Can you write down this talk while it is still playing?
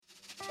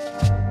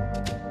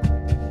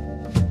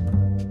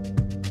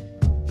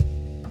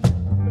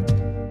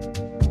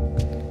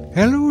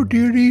Hello,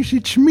 dearies,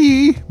 it's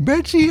me,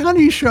 Betsy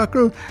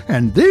Honeysuckle,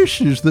 and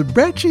this is the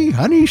Betsy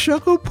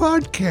Honeysuckle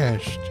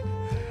Podcast.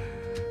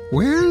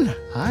 Well,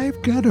 I've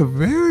got a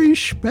very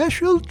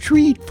special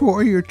treat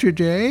for you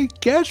today.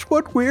 Guess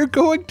what we're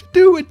going to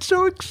do? It's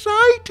so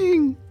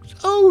exciting.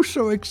 Oh,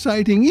 so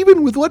exciting.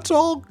 Even with what's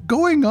all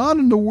going on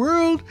in the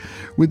world,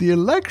 with the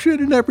election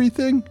and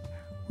everything,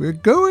 we're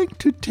going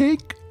to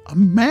take a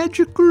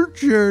magical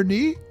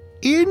journey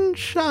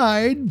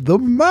inside the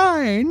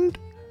mind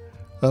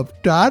of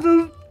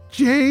Donald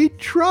J.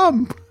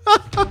 Trump.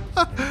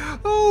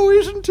 Oh,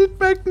 isn't it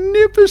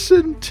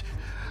magnificent?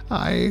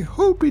 I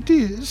hope it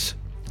is.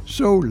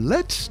 So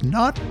let's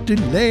not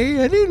delay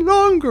any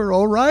longer,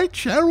 all right,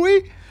 shall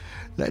we?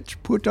 Let's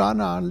put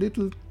on our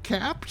little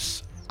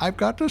caps. I've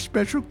got a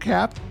special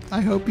cap.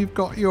 I hope you've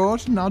got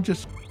yours, and I'll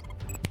just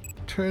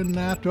turn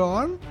that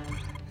on.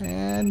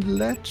 And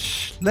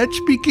let's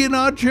begin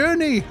our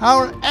journey,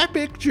 our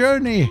epic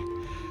journey.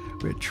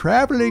 We're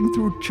traveling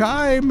through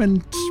time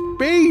and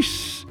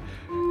space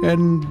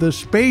and the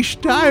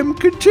space-time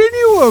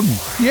continuum.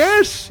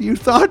 Yes, you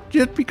thought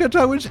just because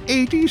I was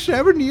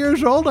 87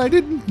 years old I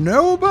didn't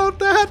know about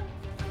that?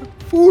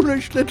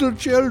 Foolish little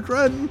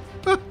children.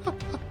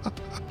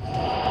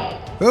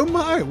 Oh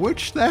my,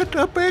 what's that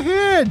up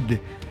ahead?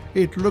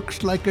 It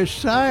looks like a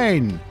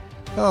sign.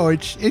 Oh,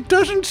 it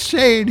doesn't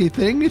say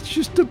anything. It's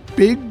just a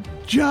big,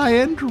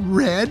 giant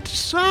red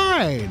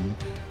sign.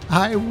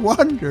 I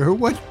wonder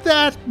what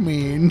that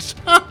means.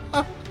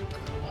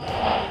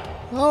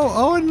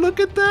 Oh, and look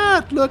at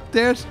that. Look,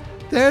 there's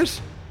Mitch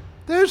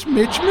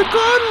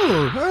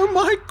McConnell. Oh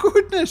my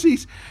goodness,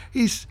 he's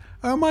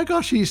oh my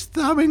gosh, he's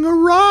thumbing a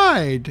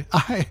ride.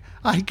 I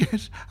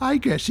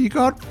guess he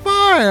got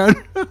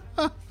fired.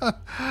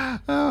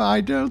 Oh,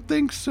 I don't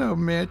think so,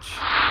 Mitch.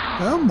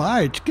 Oh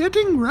my, it's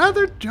getting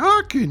rather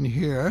dark in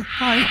here.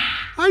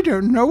 I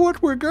don't know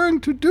what we're going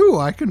to do.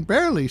 I can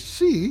barely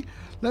see.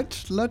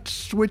 Let's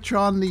switch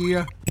on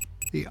the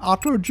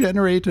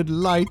auto-generated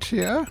light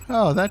here.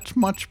 Oh, that's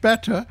much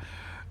better.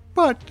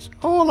 But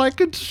all I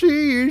can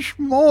see is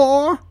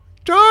more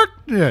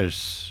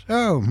darkness.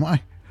 Oh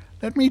my.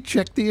 Let me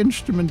check the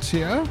instruments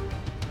here.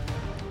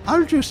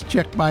 I'll just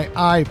check my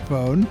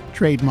iPhone,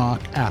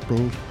 trademark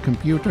Apple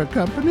Computer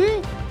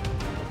Company.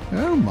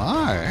 Oh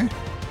my.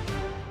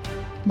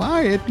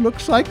 My, it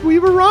looks like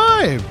we've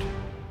arrived.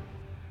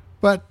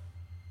 But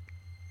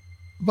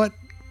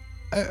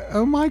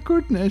oh my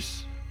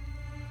goodness.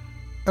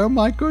 Oh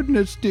my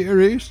goodness,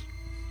 dearies.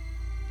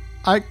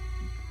 I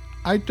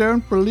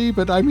don't believe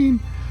it. I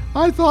mean,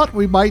 I thought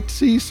we might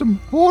see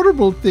some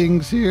horrible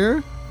things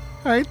here.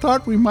 I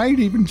thought we might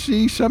even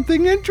see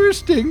something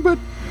interesting, but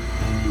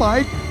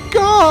my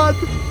God,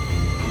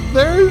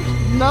 there's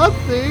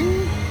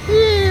nothing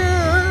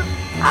here.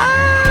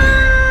 Ah!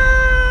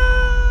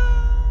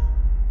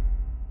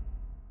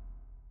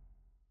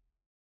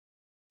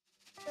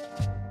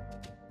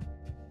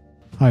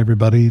 Hi,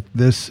 everybody.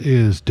 This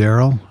is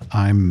Daryl.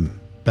 I'm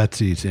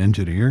Betsy's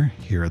engineer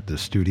here at the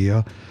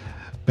studio.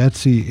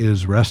 Betsy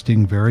is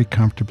resting very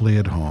comfortably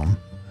at home.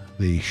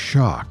 The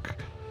shock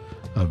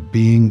of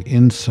being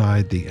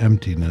inside the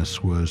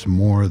emptiness was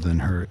more than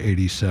her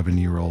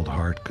 87-year-old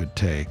heart could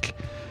take,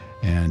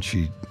 and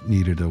she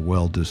needed a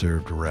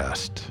well-deserved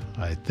rest.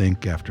 I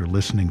think after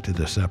listening to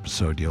this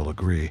episode, you'll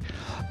agree.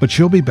 But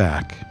she'll be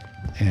back,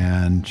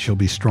 and she'll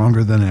be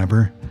stronger than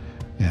ever,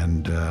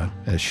 and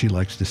as she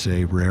likes to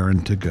say,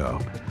 raring to go.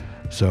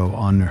 So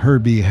on her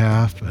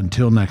behalf,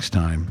 until next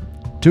time,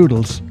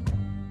 toodles.